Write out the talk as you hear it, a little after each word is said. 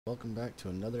Welcome back to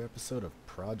another episode of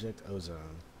Project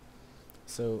Ozone.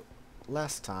 So,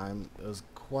 last time, it was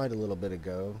quite a little bit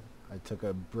ago, I took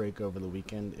a break over the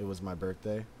weekend. It was my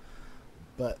birthday.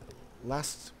 But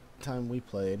last time we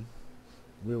played,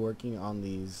 we were working on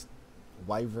these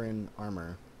wyvern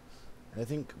armor. I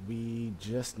think we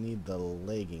just need the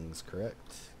leggings,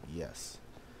 correct? Yes.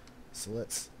 So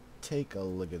let's take a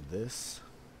look at this.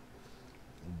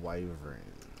 Wyvern.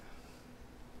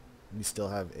 We still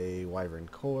have a wyvern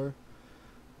core,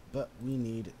 but we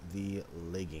need the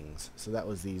leggings. So that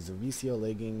was the Zervicio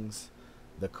leggings,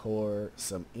 the core,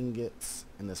 some ingots,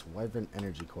 and this wyvern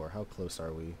energy core. How close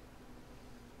are we?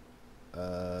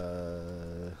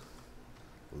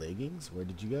 Leggings? Where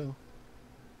did you go?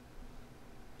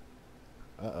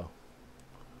 Uh-oh.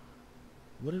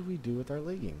 What did we do with our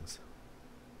leggings?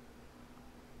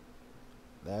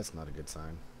 That's not a good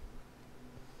sign.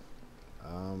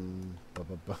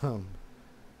 Bum.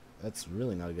 That's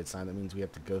really not a good sign. That means we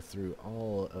have to go through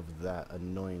all of that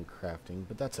annoying crafting,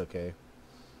 but that's okay.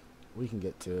 We can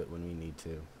get to it when we need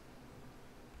to.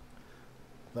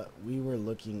 But we were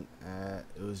looking at,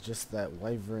 it was just that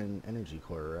wyvern energy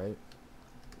core, right?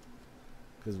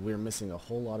 Because we're missing a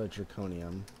whole lot of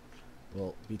Draconium.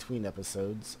 Well, between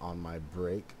episodes on my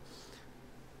break,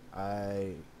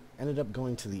 I ended up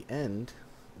going to the end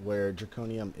where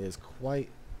Draconium is quite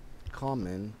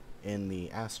common in the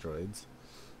asteroids,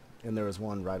 and there was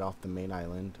one right off the main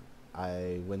island.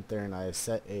 I went there and I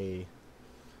set a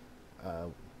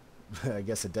I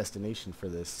guess a destination for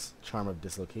this charm of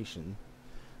dislocation,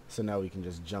 so now we can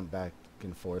just jump back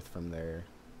and forth from there,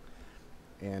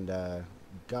 and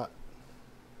got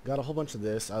a whole bunch of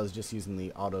this. I was just using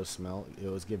the auto smelt. It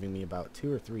was giving me about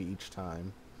 2 or 3 each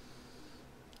time,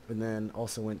 and then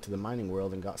also went to the mining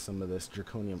world and got some of this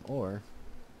Draconium ore.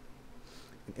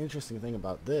 An interesting thing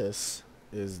about this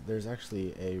is there's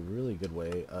actually a really good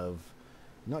way of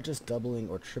not just doubling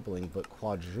or tripling, but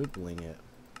quadrupling it.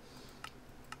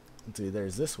 Let's see,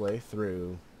 there's this way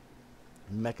through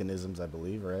mechanisms, I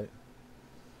believe, right?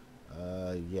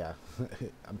 Yeah,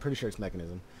 I'm pretty sure it's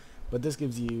mechanism. But this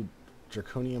gives you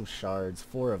Draconium shards,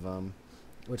 4 of them,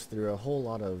 which through a whole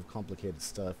lot of complicated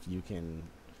stuff, you can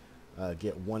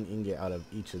get 1 ingot out of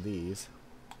each of these.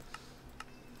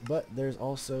 But there's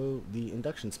also the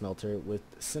induction smelter with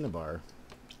cinnabar.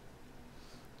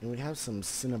 And we have some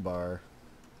cinnabar.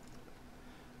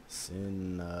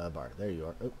 There you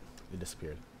are. Oh, it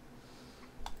disappeared.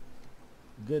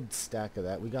 Good stack of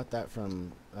that. We got that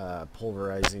from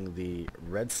pulverizing the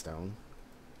redstone.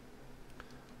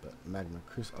 But magma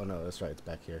crucible. Oh no, that's right. It's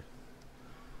back here.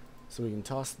 So we can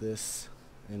toss this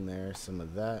in there. Some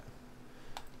of that.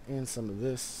 And some of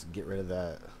this. Get rid of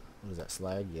that. What is that,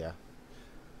 slag? Yeah.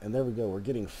 And there we go. We're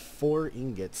getting 4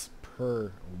 ingots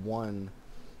per 1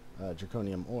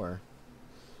 Draconium ore.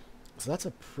 So that's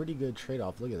a pretty good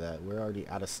trade-off. Look at that. We're already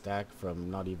out of stack from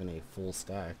not even a full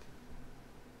stack.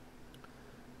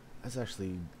 That's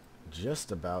actually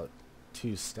just about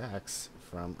 2 stacks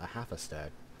from a half a stack.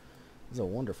 This is a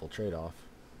wonderful trade-off.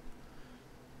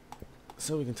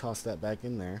 So we can toss that back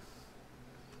in there.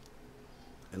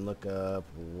 And look up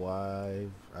why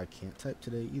I can't type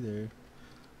today either.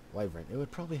 Wyvern. It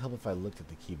would probably help if I looked at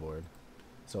the keyboard.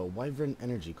 So, wyvern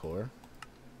energy core.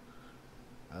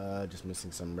 Just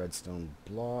missing some redstone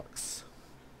blocks.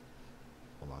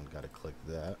 Hold on, gotta click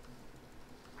that.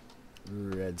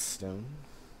 Redstone.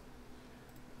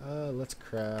 Let's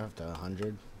craft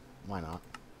 100. Why not?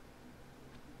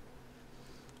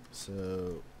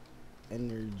 So,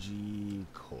 energy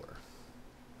core.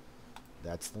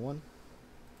 That's the one.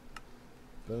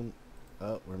 Boom.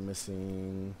 Oh, we're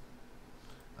missing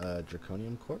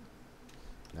Draconium core.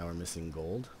 Now we're missing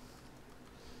gold.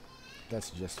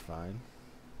 That's just fine.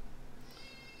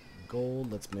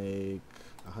 Gold, let's make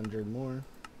 100 more.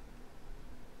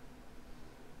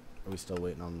 Are we still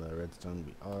waiting on the redstone?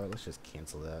 We are. Let's just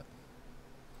cancel that.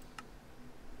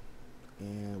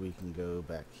 And we can go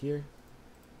back here.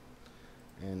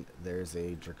 And there's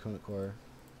a Draconic core.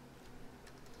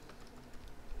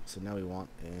 So now we want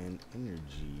an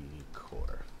energy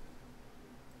core.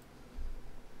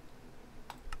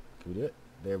 Can we do it?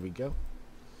 There we go.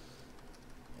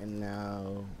 And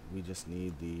now we just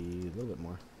need the little bit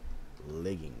more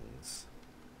leggings.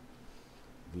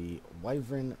 The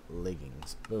wyvern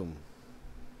leggings. Boom.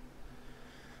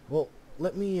 Well,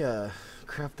 let me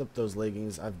craft up those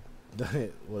leggings. I've done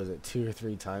it, what is it, 2 or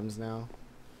 3 times now.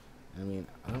 I mean,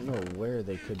 I don't know where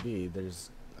they could be.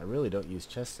 I really don't use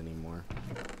chests anymore.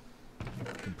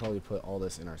 Could probably put all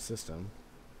this in our system.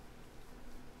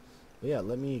 But yeah,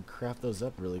 let me craft those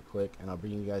up really quick, and I'll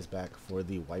bring you guys back for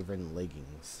the wyvern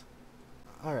leggings.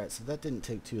 Alright, so that didn't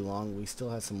take too long. We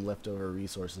still had some leftover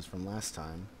resources from last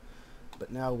time.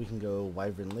 But now we can go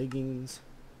Wyvern leggings.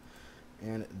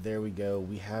 And there we go.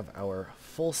 We have our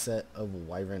full set of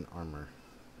Wyvern armor.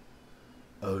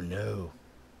 Oh no.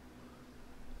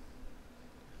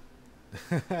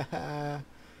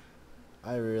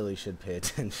 I really should pay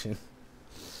attention.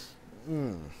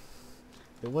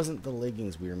 It wasn't the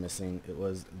leggings we were missing, it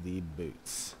was the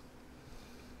boots.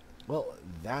 Well,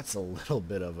 that's a little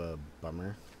bit of a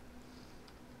bummer.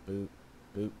 Boot,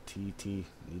 T,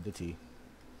 need the T.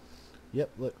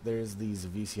 Yep, look, there's these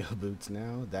VCO boots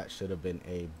now. That should have been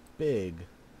a big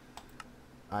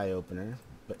eye-opener.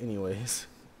 But anyways,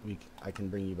 I can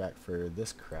bring you back for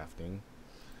this crafting.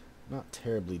 Not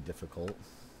terribly difficult.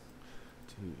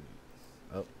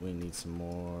 Oh, we need some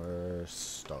more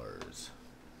stars.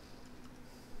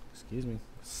 Excuse me.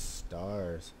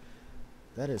 Stars.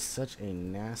 That is such a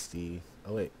nasty...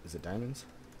 Oh wait, is it diamonds?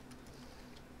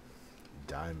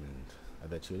 Diamond. I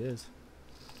bet you it is.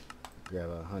 Grab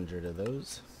 100 of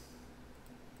those.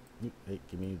 Hey,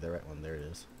 give me the right one. There it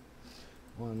is.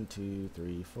 1, 2,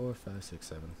 3, 4, 5, 6,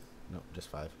 7. Nope, just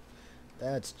 5.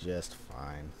 That's just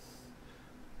fine.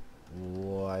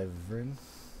 Wyvern.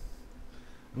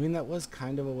 I mean, that was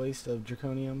kind of a waste of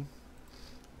Draconium,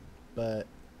 but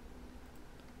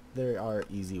there are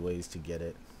easy ways to get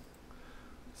it.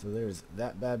 So there's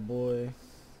that bad boy,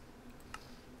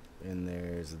 and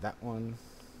there's that one,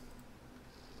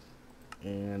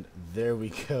 and there we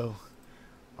go.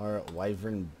 Our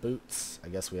Wyvern boots. I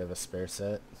guess we have a spare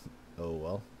set. Oh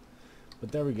well.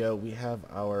 But there we go. We have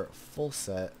our full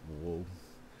set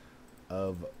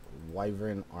of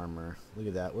Wyvern armor. Look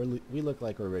at that. We look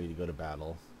like we're ready to go to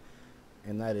battle.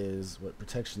 And that is, what,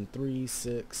 protection 3,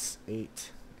 6,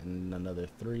 8, and another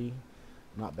 3.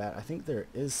 Not bad. I think there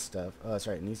is stuff. Oh, that's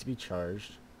right. It needs to be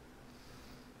charged.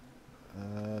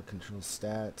 Control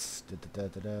stats.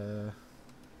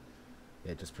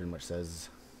 Yeah, it just pretty much says,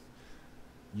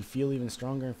 you feel even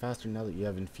stronger and faster now that you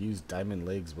have infused diamond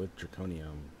legs with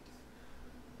Draconium.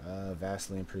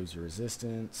 Vastly improves your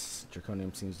resistance.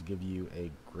 Draconium seems to give you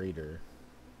a greater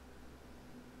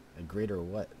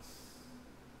what?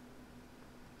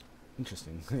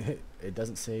 Interesting. It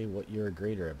doesn't say what you're a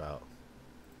greater about.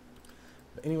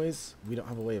 But anyways, we don't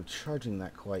have a way of charging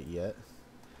that quite yet.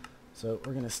 So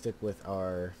we're going to stick with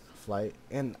our flight.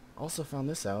 And also found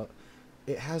this out.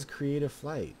 It has creative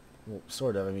flight. Well,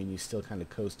 sort of. I mean, you still kind of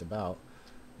coast about.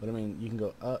 But I mean, you can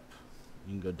go up.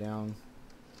 You can go down.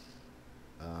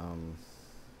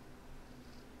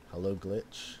 Hello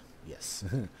glitch. Yes.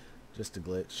 Just a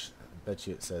glitch. I bet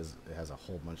you it says it has a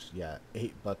whole bunch. Yeah,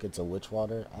 8 buckets of witch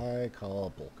water. I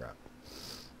call bullcrap.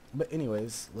 But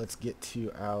anyways, let's get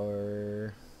to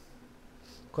our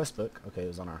quest book. Okay, it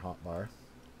was on our hotbar.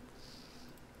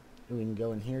 We can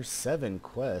go in here. 7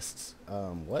 quests.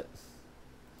 What?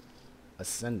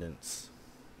 Ascendance.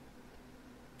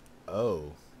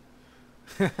 Oh.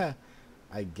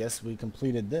 I guess we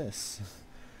completed this.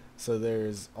 So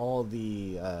there's all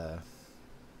the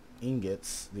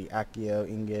ingots, the Accio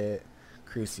ingot,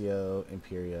 Crucio,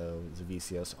 Imperio,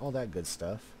 Zavicio, so all that good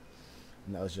stuff.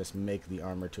 And that was just make the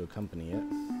armor to accompany it.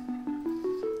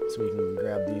 So we can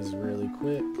grab these really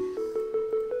quick.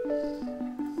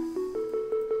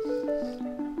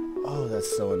 Oh,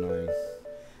 that's so annoying.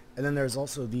 And then there's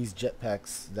also these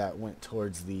jetpacks that went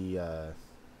towards the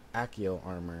Accio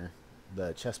armor,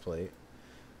 the chest plate.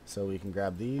 So we can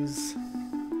grab these.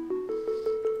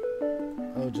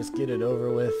 Oh, just get it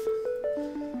over with.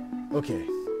 Okay.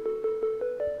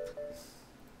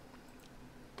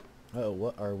 Oh,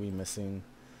 what are we missing?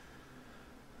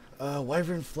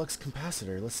 Wyvern flux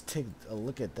capacitor. Let's take a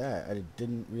look at that. I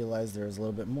didn't realize there was a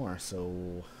little bit more.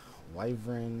 So,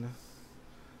 Wyvern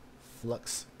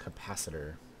flux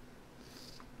capacitor.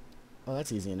 Oh,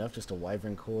 that's easy enough. Just a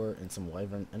Wyvern core and some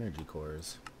Wyvern energy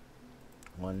cores.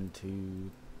 1,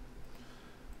 2.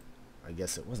 I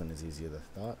guess it wasn't as easy as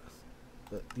I thought.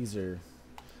 But these are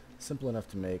simple enough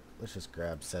to make. Let's just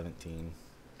grab 17.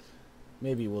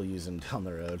 Maybe we'll use them down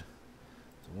the road.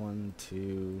 So 1,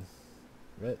 2.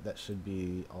 Right, that should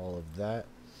be all of that.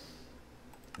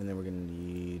 And then we're going to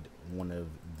need one of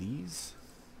these.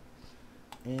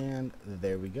 And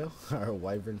there we go. Our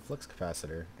Wyvern flux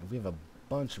capacitor. And we have a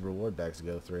bunch of reward bags to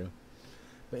go through.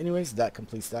 But anyways, that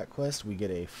completes that quest. We get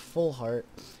a full heart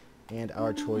and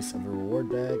our choice of a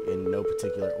reward bag in no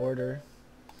particular order.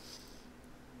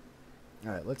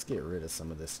 Alright, let's get rid of some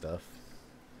of this stuff.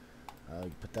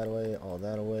 Put that away, all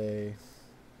that away.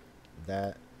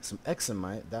 That. Some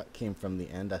Examite, that came from the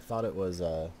end. I thought it was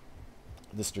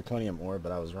this Draconium ore,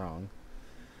 but I was wrong.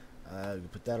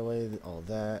 Put that away, all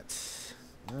that.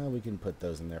 We can put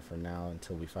those in there for now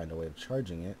until we find a way of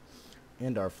charging it.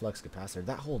 And our flux capacitor.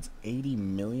 That holds 80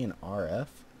 million RF.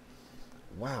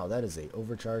 Wow, that is a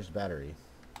overcharged battery.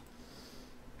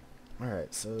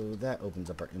 Alright, so that opens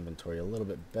up our inventory a little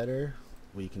bit better.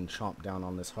 We can chomp down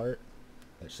on this heart.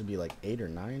 That should be like 8 or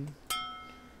 9.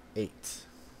 8.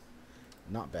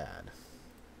 Not bad.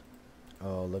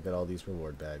 Oh, look at all these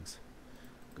reward bags.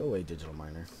 Go away, digital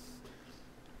miner.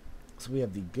 So we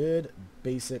have the good,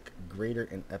 basic, greater,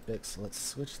 and epics. Let's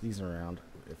switch these around.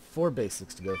 We have 4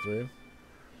 basics to go through.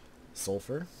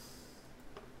 Sulfur.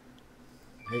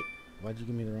 Hey, why'd you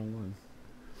give me the wrong one?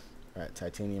 Alright,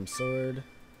 titanium sword.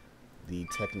 The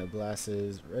techno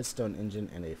glasses. Redstone engine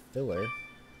and a filler.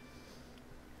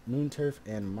 Moon turf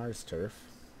and Mars turf.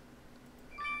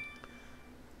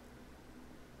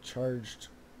 Charged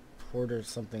porter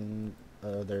something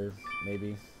other,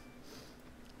 maybe.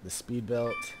 The speed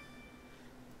belt.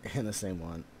 And the same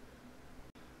one.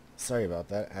 Sorry about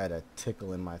that. I had a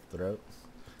tickle in my throat.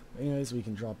 But anyways, we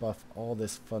can drop off all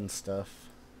this fun stuff.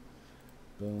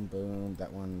 Boom, boom.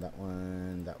 That one, that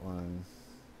one, that one.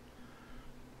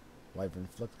 Wyvern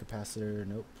flux capacitor.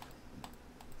 Nope.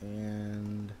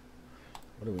 And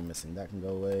what are we missing? That can go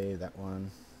away. That one.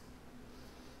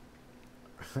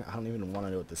 I don't even want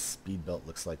to know what the speed belt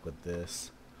looks like with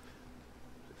this.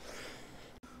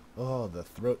 Oh, the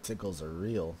throat tickles are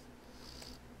real.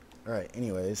 Alright,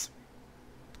 anyways.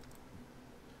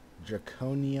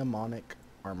 Draconiumonic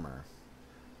armor.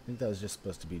 I think that was just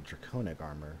supposed to be draconic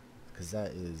armor, because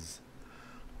that is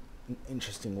an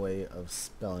interesting way of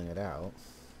spelling it out.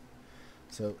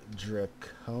 So, draconic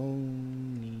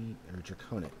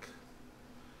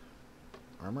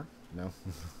armor? No.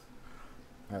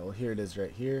 Alright, well here it is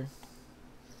right here.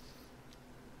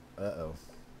 Uh-oh.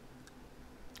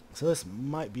 So this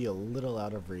might be a little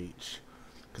out of reach,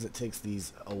 because it takes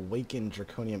these Awaken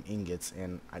Draconium ingots,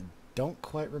 and I don't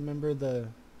quite remember the,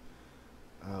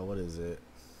 what is it?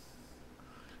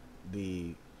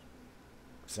 The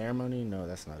ceremony? No,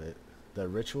 that's not it. The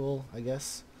ritual, I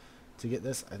guess, to get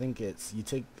this. I think it's, you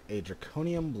take a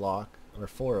Draconium block, or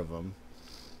 4 of them,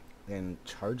 and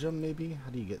charge them, maybe?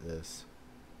 How do you get this?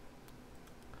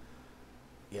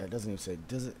 Yeah, it doesn't even say.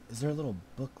 Does it? Is there a little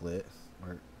booklet,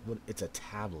 or what? It's a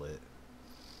tablet.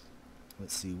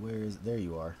 Let's see. Where is? There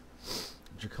you are.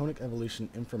 Draconic Evolution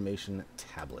Information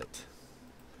Tablet.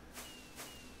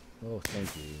 Oh, thank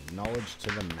you. Knowledge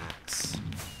to the max.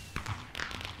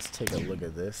 Let's take a look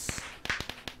at this.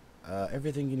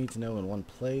 Everything you need to know in one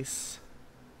place.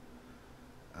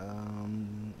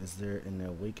 Is there an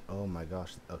awake? Oh my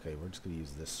gosh. Okay, we're just gonna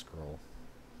use this scroll.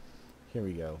 Here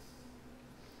we go.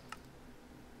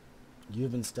 You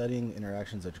have been studying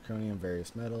interactions of draconium,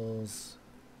 various metals.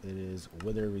 It is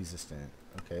wither resistant.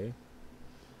 Okay.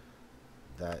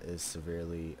 That is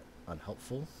severely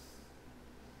unhelpful.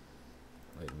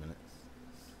 Wait a minute.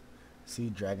 See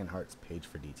Dragon Heart's page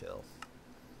for detail.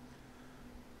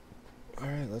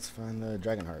 Alright, let's find the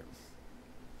Dragon Heart.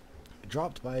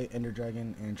 Dropped by Ender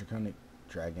Dragon and Draconic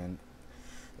Dragon.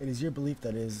 It is your belief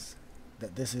that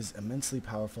this is immensely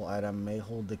powerful item may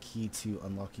hold the key to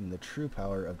unlocking the true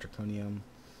power of Draconium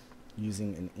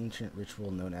using an ancient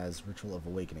ritual known as Ritual of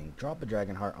Awakening. Drop a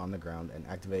Dragon Heart on the ground and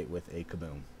activate with a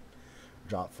kaboom.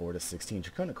 Drop 4 to 16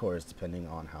 Draconic cores depending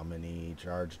on how many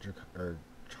charged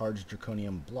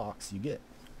Draconium blocks you get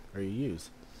or you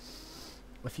use.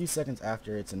 A few seconds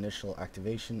after its initial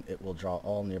activation, it will draw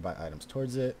all nearby items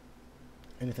towards it.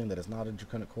 Anything that is not a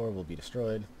Draconic core will be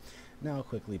destroyed. Now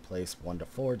quickly place 1 to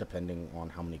 4 depending on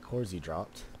how many cores you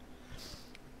dropped.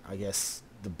 I guess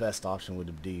the best option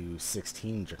would do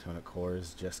 16 Draconic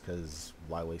cores, just because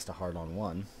why waste a heart on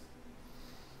one?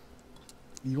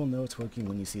 You will know it's working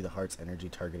when you see the heart's energy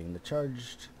targeting the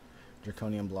charged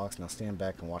Draconium blocks. Now stand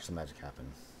back and watch the magic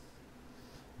happen.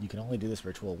 You can only do this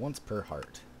ritual once per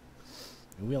heart.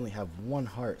 And we only have 1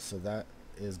 heart, so that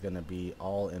is going to be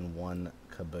all in one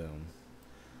kaboom.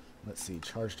 Let's see,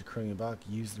 charge Draconium block,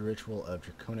 use the ritual of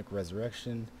Draconic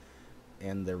Resurrection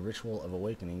and the ritual of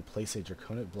Awakening. Place a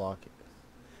Draconic block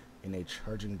in a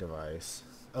charging device.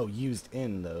 Oh, used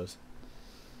in those.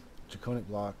 Draconic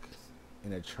block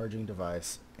in a charging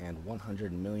device, and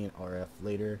 100 million RF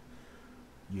later,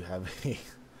 you have a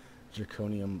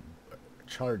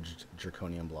charged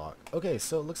Draconium block. Okay,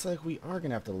 so it looks like we are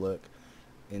going to have to look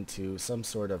into some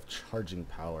sort of charging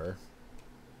power.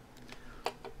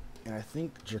 And I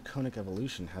think Draconic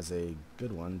Evolution has a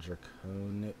good one.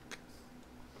 Draconic,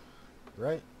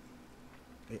 right?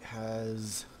 It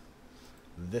has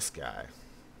this guy.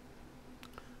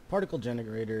 Particle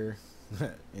generator,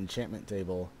 enchantment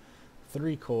table,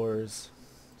 3 cores.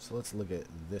 So let's look at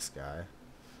this guy.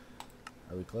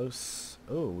 Are we close?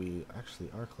 Oh, we actually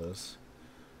are close.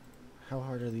 How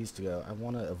hard are these to go? I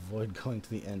want to avoid going to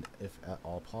the end if at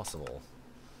all possible.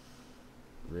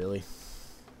 Really?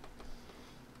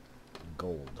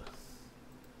 Gold.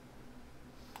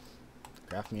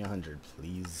 Craft me 100,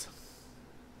 please.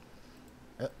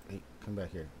 Oh, hey, come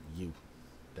back here. You.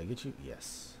 Did I get you?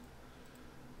 Yes.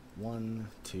 1,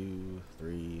 2,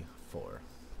 3, 4.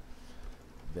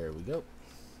 There we go.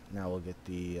 Now we'll get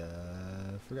the,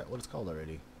 forgot what it's called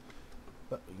already.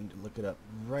 But we can look it up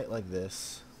right like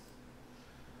this.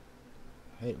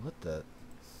 Hey, what the?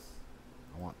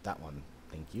 I want that one.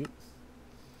 Thank you.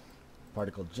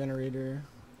 Particle generator.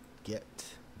 Get.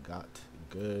 Got.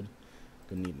 Good.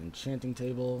 Gonna need an enchanting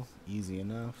table. Easy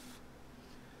enough.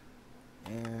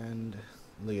 And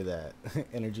look at that.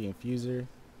 Energy infuser.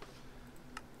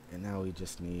 And now we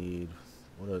just need,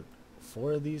 what are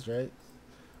 4 of these, right?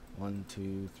 1,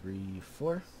 2, 3,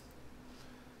 4.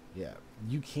 Yeah,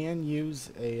 you can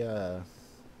use a, oh,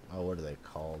 what are they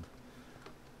called?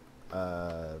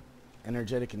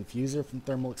 Energetic infuser from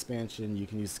thermal expansion. You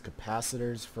can use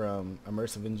capacitors from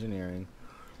immersive engineering,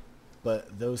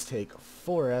 but those take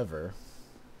forever.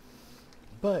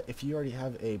 But if you already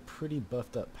have a pretty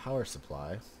buffed up power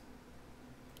supply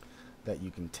that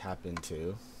you can tap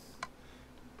into,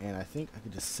 and I think I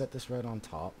could just set this right on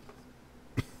top,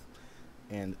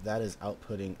 and that is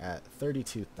outputting at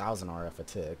 32,000 RF a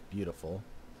tick. Beautiful.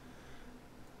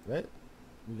 Right?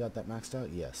 We got that maxed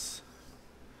out? Yes.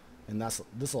 And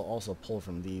this will also pull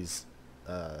from these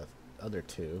other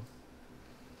 2.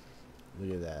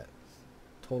 Look at that.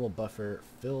 Total buffer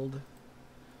filled.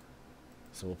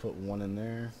 So we'll put 1 in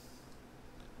there.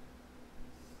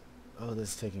 Oh,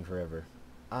 this is taking forever.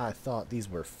 I thought these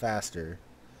were faster.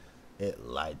 It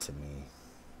lied to me.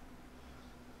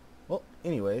 Well,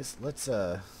 anyways, let's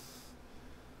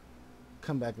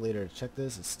come back later to check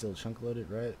this. It's still chunk loaded,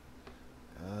 right?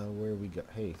 Where we go?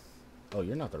 Hey. Oh,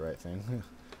 you're not the right thing.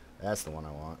 That's the one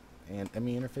I want. And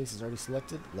ME interface is already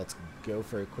selected. Let's go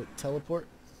for a quick teleport.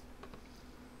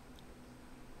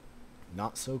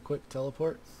 Not so quick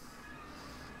teleport.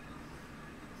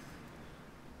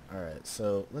 Alright,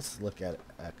 so let's look at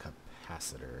a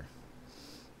capacitor.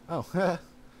 Oh,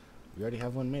 we already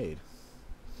have one made.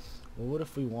 Well, what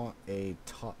if we want a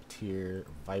top tier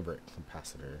vibrant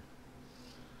capacitor?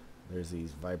 There's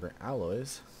these vibrant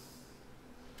alloys.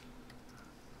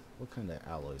 What kind of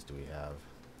alloys do we have?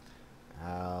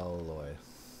 Alloy.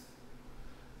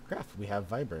 Craft, we have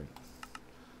vibrant.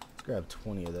 Let's grab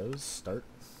 20 of those. Start.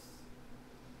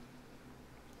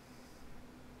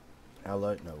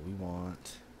 Alloy, no, we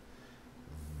want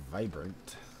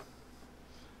vibrant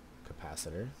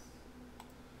capacitor.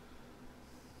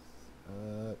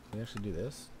 Can we actually do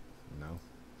this? No.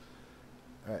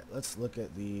 Alright, let's look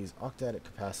at these octadic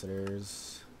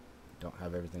capacitors. Don't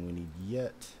have everything we need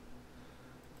yet.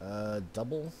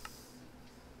 Double.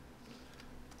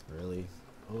 Really?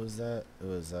 What was that? It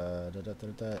was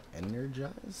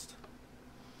energized?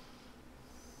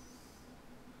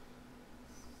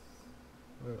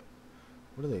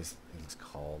 What are these things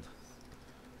called?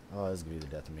 Oh, this is gonna be the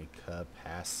death of me.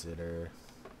 Capacitor.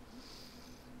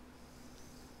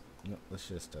 No, let's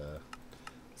just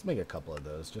let's make a couple of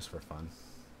those just for fun.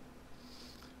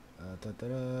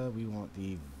 We want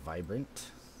the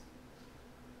vibrant.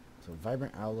 So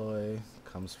vibrant alloy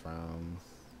comes from.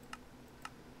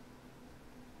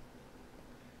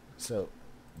 So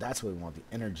that's what we want. The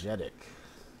energetic,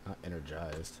 not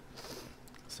energized.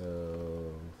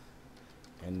 So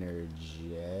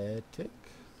energetic.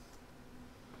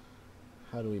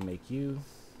 How do we make you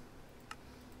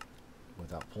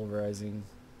without pulverizing?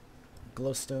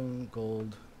 Glowstone,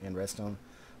 gold, and redstone.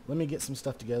 Let me get some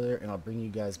stuff together and I'll bring you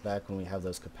guys back when we have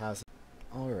those capacitors.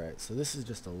 Alright, so this is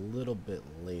just a little bit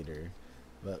later,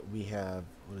 but we have,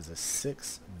 what is this,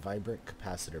 6 vibrant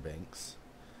capacitor banks,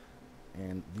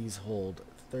 and these hold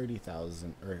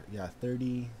 30,000, or yeah,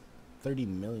 30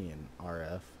 million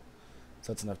RF,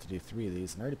 so that's enough to do 3 of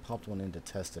these, and I already popped one in to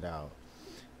test it out.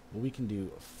 But we can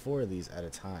do 4 of these at a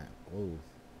time. Whoa,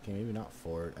 okay, maybe not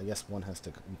 4, I guess 1 has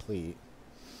to complete.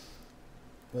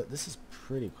 But this is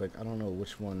pretty quick. I don't know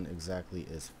which one exactly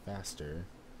is faster.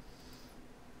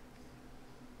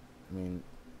 I mean,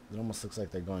 it almost looks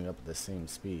like they're going up at the same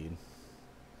speed.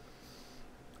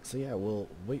 So yeah, we'll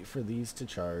wait for these to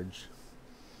charge.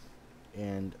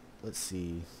 And let's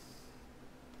see.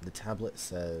 The tablet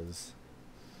says,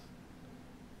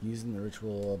 using the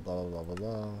ritual, blah, blah, blah, blah,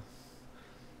 blah.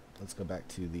 Let's go back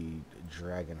to the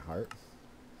dragon heart.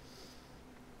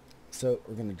 So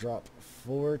we're going to drop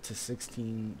 4 to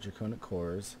 16 draconic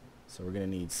cores. So we're going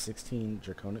to need 16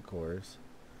 draconic cores.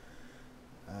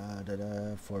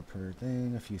 4 per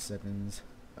thing, a few seconds.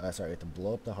 Sorry, I have to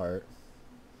blow up the heart.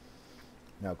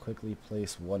 Now quickly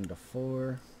place 1 to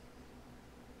 4.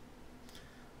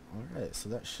 Alright, so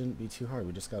that shouldn't be too hard.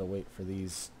 We just gotta wait for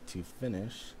these to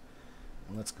finish.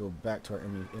 And let's go back to our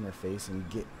interface and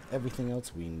get everything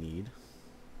else we need.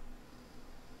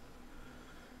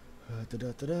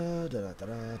 Come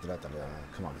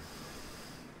on.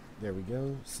 There we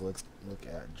go. So let's look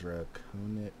at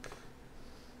Draconic.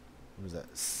 What is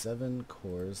that? 7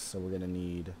 cores, so we're gonna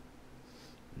need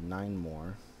 9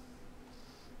 more.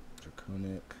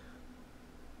 Draconic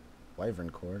Wyvern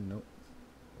core, nope.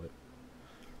 Wait.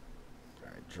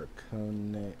 Alright,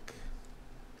 Draconic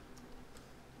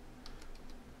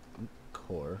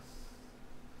core.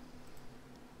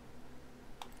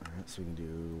 Alright, so we can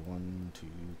do 1, 2,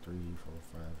 3, 4,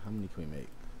 5. How many can we make?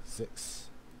 6.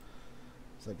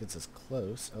 So that gets us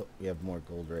close. Oh, we have more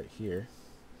gold right here.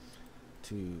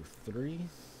 2, 3.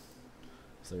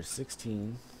 So there's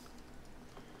 16.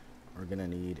 We're gonna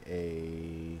need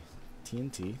a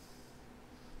TNT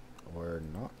or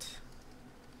not.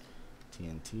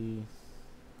 TNT.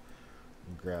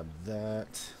 Grab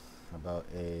that. How about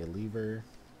a lever?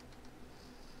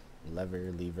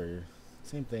 Lever.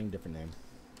 Same thing, different name.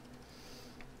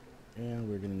 And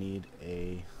we're gonna need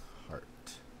a heart.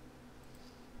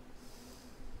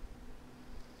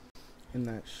 And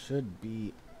that should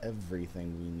be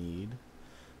everything we need.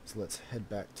 So let's head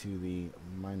back to the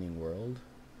mining world.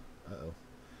 Uh-oh.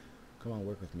 Come on,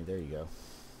 work with me. There you go.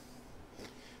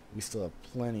 We still have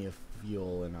plenty of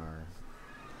fuel in our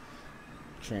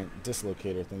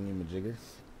dislocator thingy-majigger.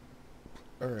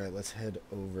 Alright, let's head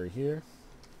over here.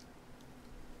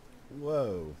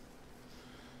 Whoa.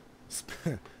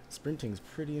 Sprinting's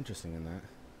pretty interesting in that.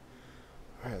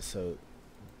 Alright, so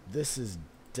this is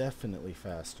definitely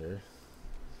faster.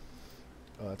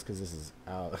 Oh, that's because this is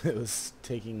out. It was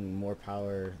taking more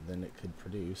power than it could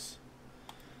produce.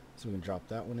 So we can drop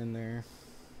that one in there.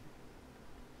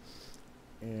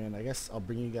 And I guess I'll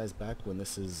bring you guys back when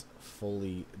this is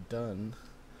fully done,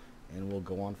 and we'll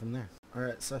go on from there.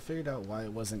 Alright, so I figured out why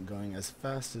it wasn't going as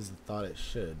fast as I thought it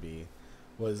should be.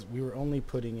 Was we were only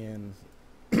putting in,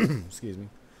 excuse me,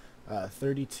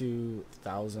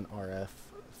 32,000 RF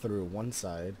through one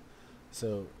side.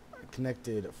 So I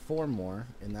connected 4 more,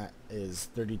 and that is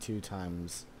 32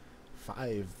 times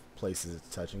 5 places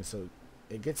it's touching. So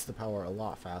it gets the power a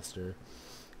lot faster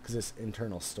because this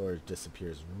internal storage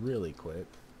disappears really quick.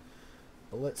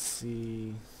 But let's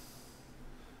see.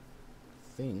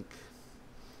 I think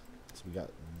so. We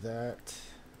got that,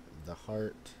 the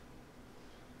heart,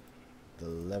 the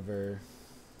lever,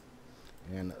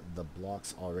 and the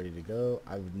blocks all ready to go.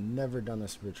 I've never done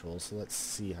this ritual, so let's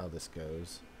see how this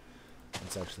goes.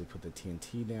 Let's actually put the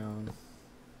TNT down.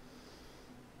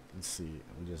 Let's see.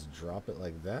 We just drop it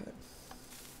like that.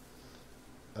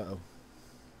 Uh-oh.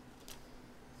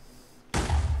 I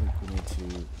think we need to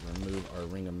remove our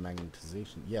ring of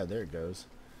magnetization. Yeah, there it goes.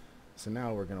 So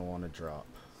now we're going to want to drop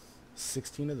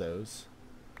 16 of those.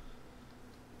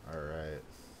 Alright.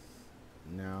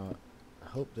 Now, I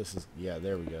hope this is... Yeah,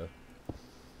 there we go.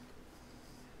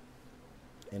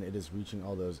 And it is reaching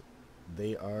all those.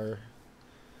 They are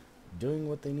doing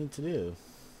what they need to do.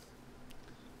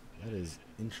 That is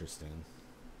interesting.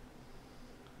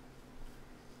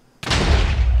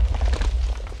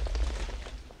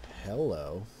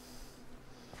 Hello.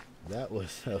 That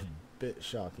was a bit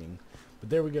shocking. But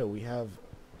there we go. We have...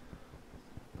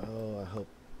 Oh, I hope...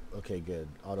 Okay, good.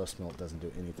 Auto smelt doesn't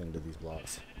do anything to these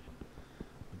blocks.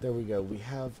 But there we go. We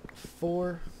have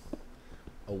 4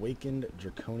 awakened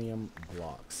draconium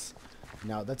blocks.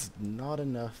 Now, that's not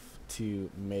enough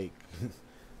to make...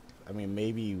 I mean,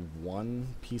 maybe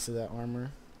 1 piece of that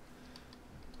armor.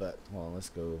 But, well, let's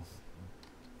go...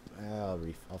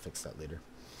 I'll fix that later.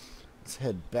 Let's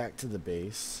head back to the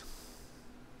base.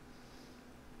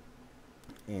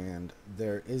 And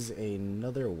there is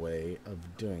another way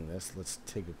of doing this. Let's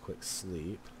take a quick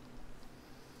sleep.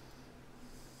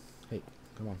 Hey,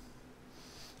 come on.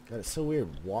 God, it's so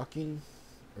weird. Walking,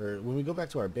 or when we go back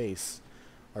to our base,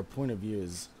 our point of view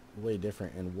is way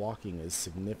different, and walking is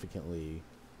significantly...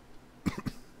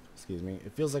 excuse me.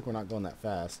 It feels like we're not going that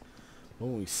fast. But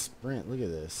when we sprint, look at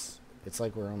this. It's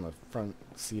like we're on the front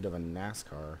seat of a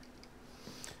NASCAR.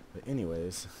 But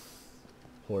anyways,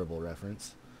 horrible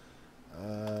reference.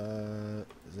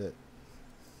 Is it?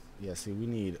 Yeah, see, we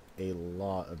need a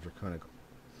lot of draconic,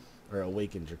 or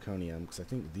awakened draconium, because I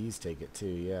think these take it too,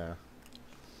 yeah.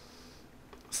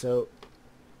 So,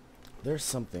 there's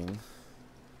something,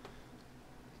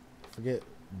 forget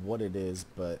what it is,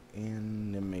 but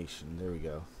animation, there we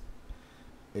go.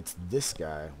 It's this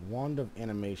guy, Wand of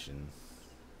Animation.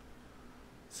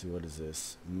 see, what is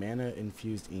this? Mana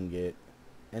infused ingot,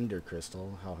 ender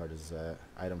crystal. How hard is that?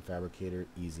 Item fabricator,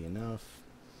 easy enough.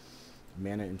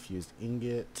 Mana infused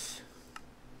ingot.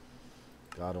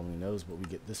 God only knows what we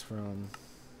get this from.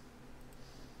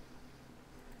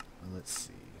 Let's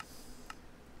see.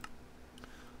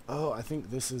 Oh, I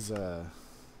think this is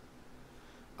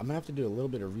I'm gonna have to do a little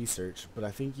bit of research, but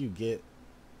I think you get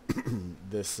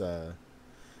this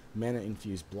mana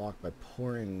infused block by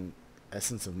pouring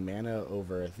essence of mana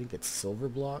over, I think it's silver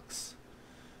blocks,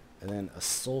 and then a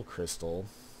soul crystal,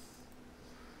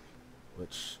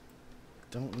 which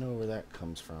don't know where that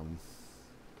comes from.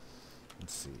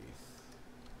 Let's see.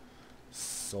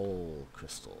 Soul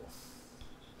crystal,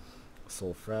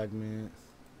 soul fragment.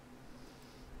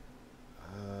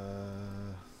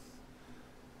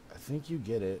 I think you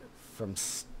get it from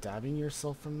stabbing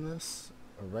yourself from this,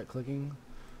 or right clicking.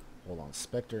 Hold on,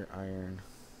 Spectre Iron.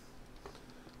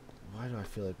 Why do I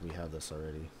feel like we have this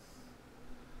already?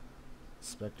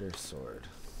 Spectre Sword.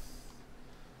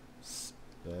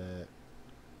 Spectre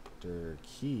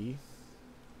Key.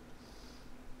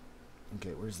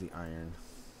 Okay, where's the iron?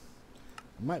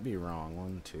 I might be wrong.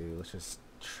 1, 2. Let's just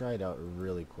try it out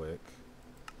really quick.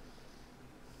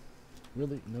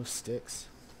 Really? No sticks?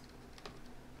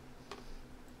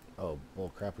 Oh,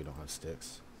 well, crap, we don't have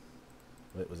sticks.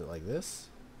 Wait, was it like this?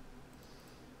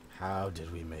 How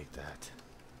did we make that?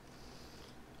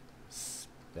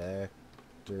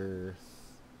 Spectre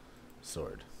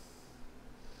Sword.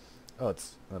 Oh,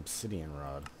 it's an obsidian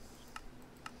rod.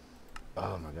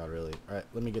 Oh my god, really? Alright,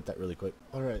 let me get that really quick.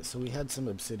 Alright, so we had some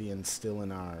obsidian still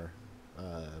in our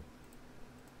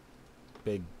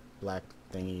big black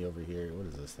thingy over here. What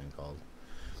is this thing called?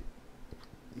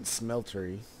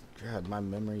 Smeltery. God, my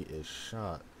memory is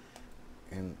shot.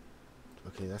 And,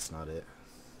 okay, that's not it.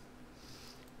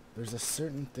 There's a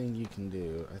certain thing you can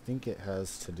do. I think it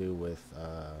has to do with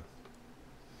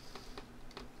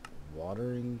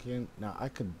watering can. Now, I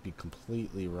could be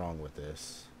completely wrong with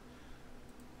this.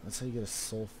 That's how you get a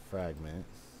soul fragment.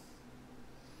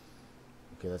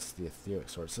 Okay, that's the etheric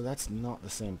sword. So that's not the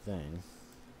same thing.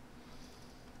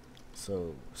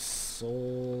 So,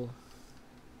 soul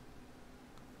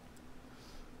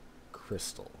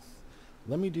crystal.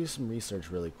 Let me do some research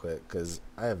really quick, because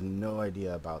I have no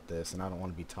idea about this, and I don't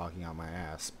want to be talking out my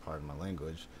ass, pardon my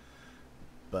language.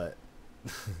 But,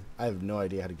 I have no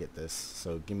idea how to get this,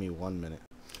 so give me 1 minute.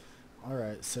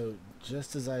 Alright, so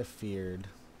just as I feared,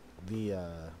 the,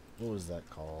 what was that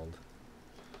called?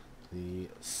 The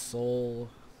Soul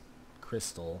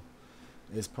Crystal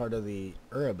is part of the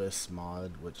Erebus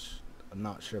mod, which I'm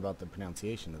not sure about the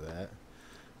pronunciation of that.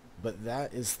 But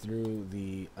that is through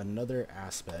the another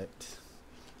aspect,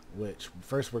 which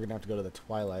first we're going to have to go to the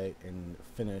Twilight and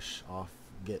finish off,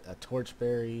 get a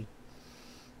Torchberry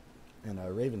and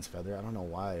a Raven's Feather. I don't know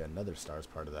why another star is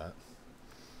part of that.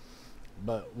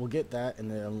 But we'll get that,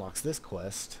 and it unlocks this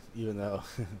quest, even though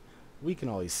we can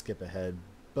always skip ahead.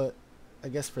 But I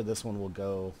guess for this one we'll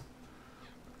go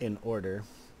in order.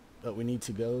 But we need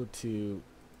to go to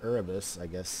Erebus, I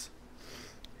guess.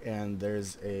 And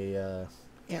there's a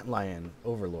Antlion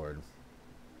Overlord.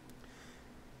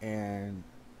 And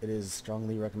it is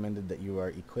strongly recommended that you are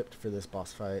equipped for this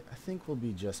boss fight. I think we'll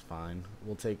be just fine.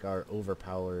 We'll take our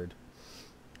overpowered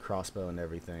crossbow and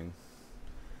everything.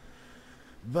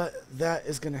 But that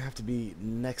is going to have to be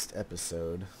next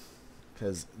episode,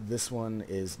 because this one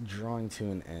is drawing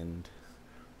to an end.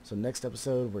 So next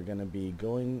episode we're going to be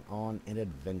going on an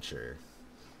adventure,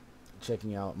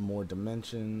 checking out more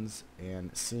dimensions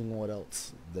and seeing what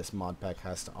else this mod pack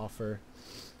has to offer.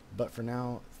 But for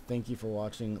now, thank you for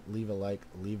watching. Leave a like,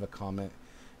 leave a comment,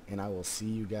 and I will see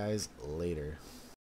you guys later.